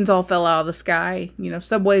 planes all fell out of the sky,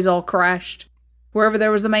 subways all crashed. Wherever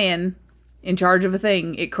there was a man in charge of a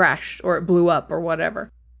thing, it crashed or it blew up or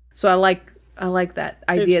whatever. So I like that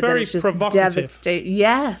idea that it's just devastating.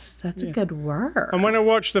 Yes, that's a good word. And when I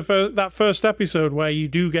watched that first episode where you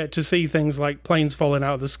do get to see things like planes falling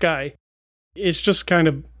out of the sky, it's just kind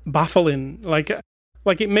of baffling. Like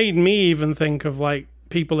it made me even think of like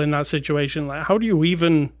people in that situation. Like, how do you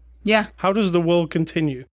even... Yeah. How does the world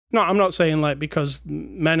continue? No, I'm not saying like because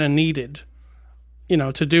men are needed,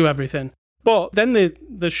 to do everything. But then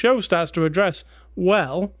the show starts to address,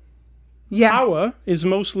 power is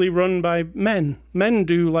mostly run by men. Men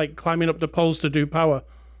do like climbing up the poles to do power.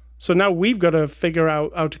 So now we've got to figure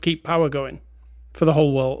out how to keep power going for the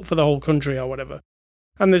whole world, for the whole country or whatever.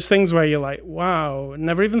 And there's things where you're like, wow,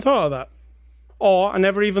 never even thought of that. Or I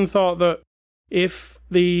never even thought that if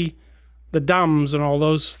the dams and all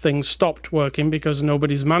those things stopped working because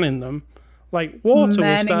nobody's manning them, like water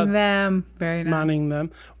will start Very nice. manning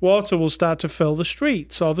them. Water will start to fill the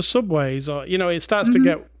streets or the subways, or it starts to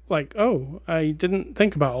get like, oh, I didn't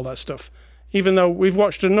think about all that stuff. Even though we've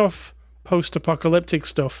watched enough post-apocalyptic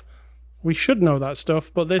stuff, we should know that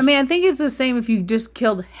stuff. But this, I think it's the same if you just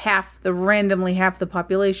killed randomly half the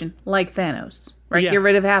population, like Thanos, right? Yeah. Get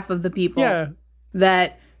rid of half of the people. Yeah.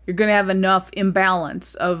 That you're going to have enough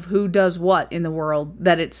imbalance of who does what in the world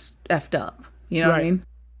that it's effed up. You know what I mean?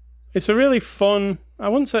 It's a really fun... I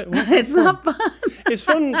wouldn't say... It's not fun. It's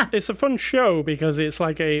fun. It's a fun show because it's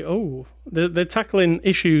like they're tackling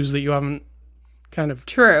issues that you haven't kind of...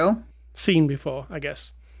 True. ...seen before, I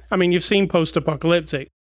guess. You've seen post-apocalyptic.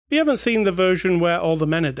 You haven't seen the version where all the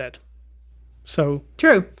men are dead. So...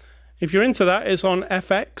 True. If you're into that, it's on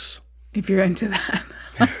FX. If you're into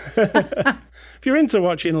that. If you're into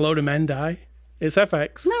watching a load of men die, it's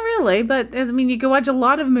FX. Not really, but you can watch a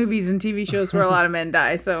lot of movies and TV shows where a lot of men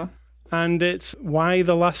die, so... And it's Y: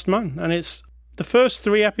 The Last Man. And it's the first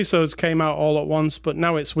 3 episodes came out all at once, but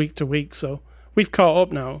now it's week to week, so We've caught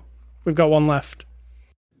up now. We've got one left.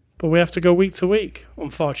 But we have to go week to week,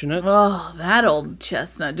 unfortunate. Oh, that old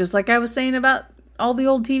chestnut. Just like I was saying about all the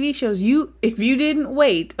old TV shows. If you didn't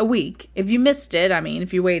wait a week, if you missed it,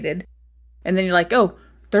 if you waited, and then you're like, oh,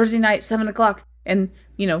 Thursday night, 7 o'clock, and,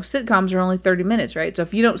 sitcoms are only 30 minutes, right? So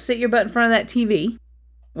if you don't sit your butt in front of that TV,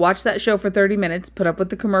 watch that show for 30 minutes, put up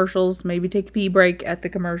with the commercials, maybe take a pee break at the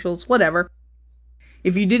commercials, whatever.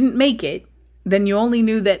 If you didn't make it, then you only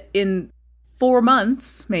knew that in 4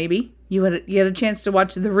 months, maybe, you had a chance to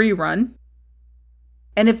watch the rerun.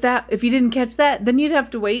 And if you didn't catch that, then you'd have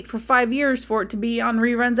to wait for 5 years for it to be on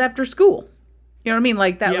reruns after school. You know what I mean?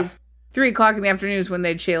 Like that was 3 o'clock in the afternoons when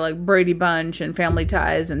they'd show like Brady Bunch and Family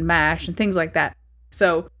Ties and MASH and things like that.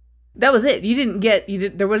 So that was it. You couldn't even get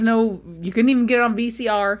it on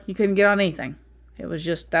VCR. You couldn't get on anything. It was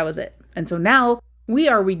just, that was it. And so now we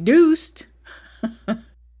are reduced.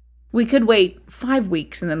 We could wait 5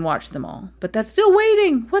 weeks and then watch them all. But that's still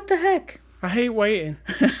waiting. What the heck? I hate waiting.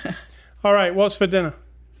 All right, what's for dinner?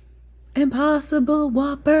 Impossible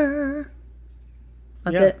Whopper.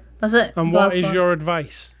 That's it. And what is your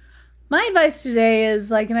advice? My advice today is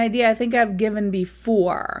like an idea I think I've given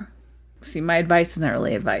before. See, my advice is not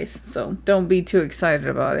really advice, so don't be too excited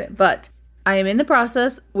about it. But I am in the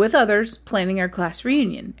process, with others, planning our class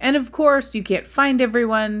reunion. And of course, you can't find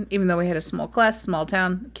everyone, even though we had a small class, small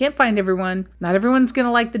town. Can't find everyone. Not everyone's going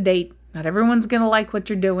to like the date. Not everyone's going to like what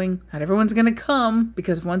you're doing. Not everyone's going to come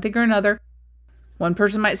because of one thing or another. One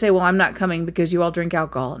person might say, well, I'm not coming because you all drink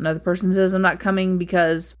alcohol. Another person says, I'm not coming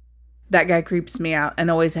because that guy creeps me out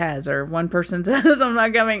and always has. Or one person says, I'm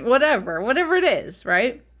not coming. Whatever it is,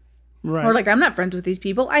 right? Right. Or like, I'm not friends with these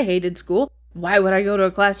people. I hated school. Why would I go to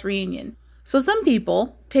a class reunion? So some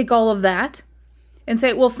people take all of that and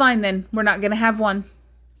say, well, fine then. We're not going to have one.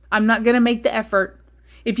 I'm not going to make the effort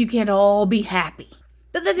if you can't all be happy.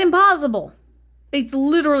 But that's impossible. It's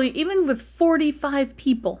literally, even with 45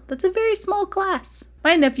 people, that's a very small class.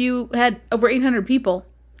 My nephew had over 800 people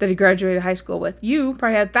that he graduated high school with. You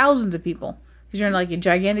probably had thousands of people because you're in like a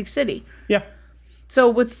gigantic city. Yeah. So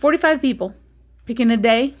with 45 people, picking a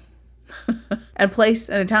day, a place,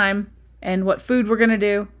 and a time, and what food we're going to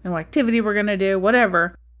do, and what activity we're going to do,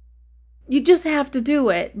 whatever, you just have to do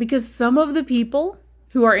it because some of the people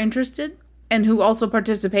who are interested and who also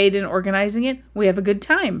participate in organizing it, we have a good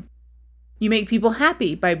time. You make people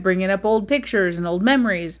happy by bringing up old pictures and old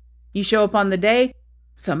memories. You show up on the day,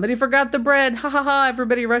 somebody forgot the bread, ha ha ha,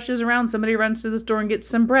 everybody rushes around, somebody runs to the store and gets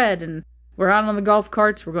some bread, and we're out on the golf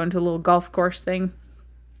carts, we're going to a little golf course thing,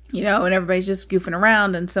 and everybody's just goofing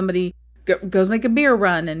around, and somebody goes make a beer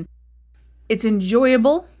run, and it's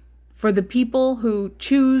enjoyable for the people who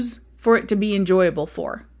choose for it to be enjoyable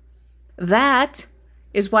for. That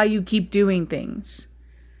is why you keep doing things.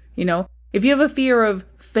 If you have a fear of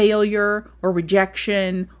failure or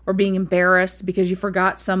rejection or being embarrassed because you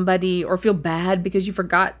forgot somebody or feel bad because you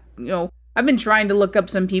forgot, I've been trying to look up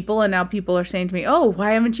some people and now people are saying to me, oh,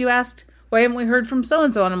 why haven't we heard from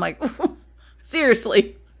so-and-so? And I'm like,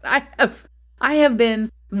 seriously, I have been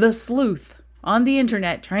the sleuth on the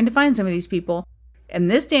internet trying to find some of these people. In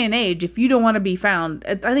this day and age, if you don't want to be found,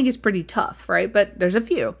 I think it's pretty tough, right? But there's a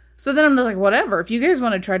few. So then I'm just like, whatever. If you guys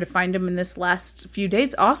want to try to find them in this last few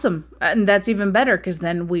dates, awesome. And that's even better because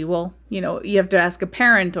then we will, you have to ask a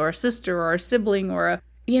parent or a sister or a sibling or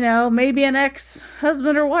maybe an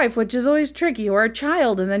ex-husband or wife, which is always tricky, or a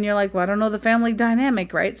child. And then you're like, well, I don't know the family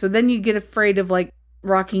dynamic, right? So then you get afraid of like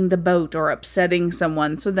rocking the boat or upsetting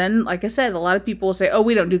someone. So then, like I said, a lot of people will say, oh,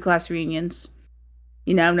 we don't do class reunions.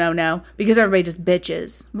 No, because everybody just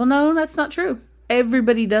bitches. Well, no, that's not true.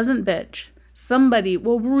 Everybody doesn't bitch. Somebody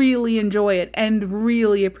will really enjoy it and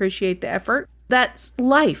really appreciate the effort. That's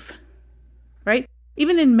life, right?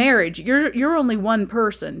 Even in marriage, you're only one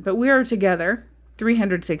person, but we are together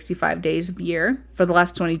 365 days a year for the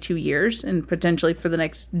last 22 years and potentially for the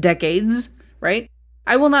next decades, right?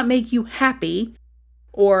 I will not make you happy,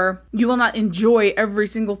 or you will not enjoy every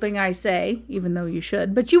single thing I say, even though you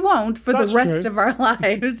should, but you won't for the rest of our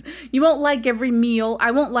lives. You won't like every meal.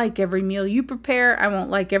 I won't like every meal you prepare. I won't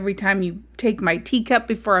like every time you take my teacup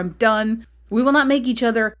before I'm done. We will not make each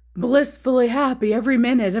other blissfully happy every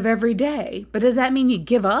minute of every day. But does that mean you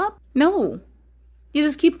give up? No. You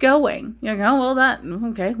just keep going. You're like, oh,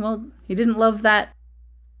 well, he didn't love that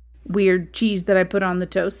weird cheese that I put on the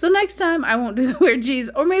toast. So next time I won't do the weird cheese,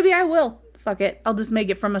 or maybe I will. Fuck it. I'll just make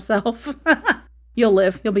it for myself. You'll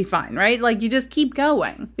live. You'll be fine, right? Like, you just keep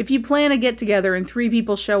going. If you plan a get together and 3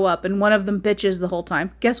 people show up and one of them bitches the whole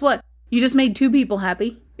time, guess what? You just made 2 people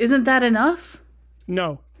happy. Isn't that enough?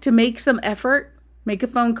 No. To make some effort, make a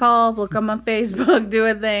phone call, look them on Facebook, do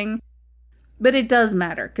a thing. But it does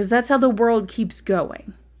matter because that's how the world keeps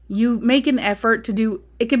going. You make an effort to do,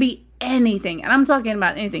 it could be anything. And I'm talking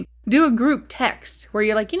about anything. Do a group text where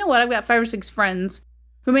you're like, you know what? I've got 5 or 6 friends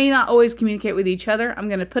who may not always communicate with each other. I'm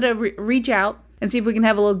going to put a reach out and see if we can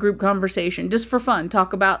have a little group conversation just for fun.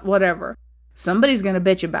 Talk about whatever. Somebody's going to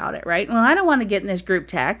bitch about it, right? Well, I don't want to get in this group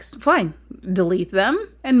text. Fine. Delete them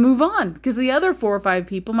and move on. Because the other 4 or 5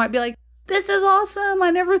 people might be like, this is awesome.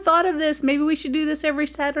 I never thought of this. Maybe we should do this every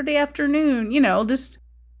Saturday afternoon. Just,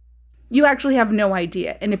 you actually have no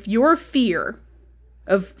idea. And if your fear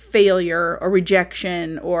of failure or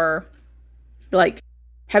rejection or like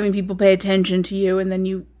having people pay attention to you and then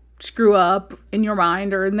you screw up in your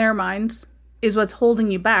mind or in their minds is what's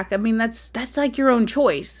holding you back. I mean, that's like your own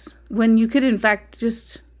choice when you could in fact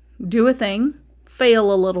just do a thing,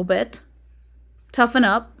 fail a little bit, toughen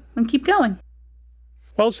up and keep going.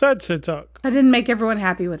 Well said, Sid Talk. I didn't make everyone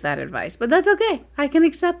happy with that advice, but that's okay. I can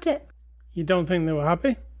accept it. You don't think they were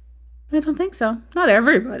happy? I don't think so. Not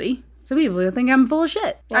everybody. Some people think I'm full of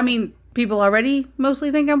shit. Well, I mean, people already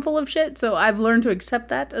mostly think I'm full of shit, so I've learned to accept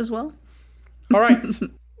that as well. All right.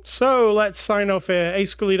 So let's sign off here.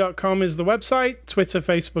 ascully.com is the website. Twitter,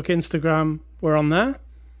 Facebook, Instagram. We're on there.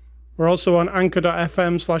 We're also on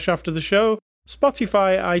anchor.fm/after the show.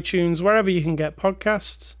 Spotify, iTunes, wherever you can get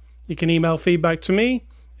podcasts. You can email feedback to me,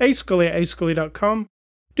 ascully@ascully.com.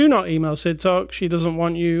 Do not email Sid Talk. She doesn't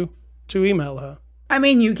want you to email her. I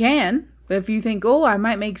mean, you can. If you think, oh, I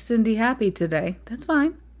might make Cindy happy today, that's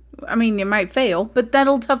fine. I mean, it might fail, but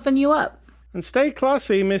that'll toughen you up. And stay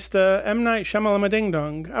classy, Mr. M. Night Shyamalan Ding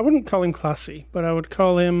Dong. I wouldn't call him classy, but I'd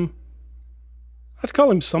call him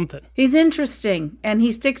something. He's interesting, and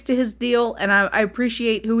he sticks to his deal, and I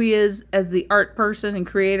appreciate who he is as the art person and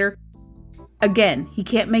creator. Again, he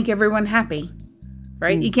can't make everyone happy,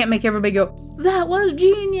 right? He can't make everybody go, that was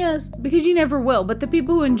genius, because you never will. But the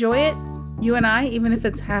people who enjoy it, you and I, even if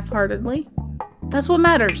it's half-heartedly, that's what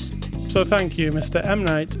matters. So thank you, Mr. M.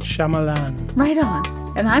 Night Shyamalan. Right on.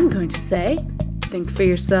 And I'm going to say, think for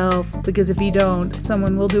yourself, because if you don't,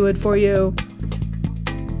 someone will do it for you.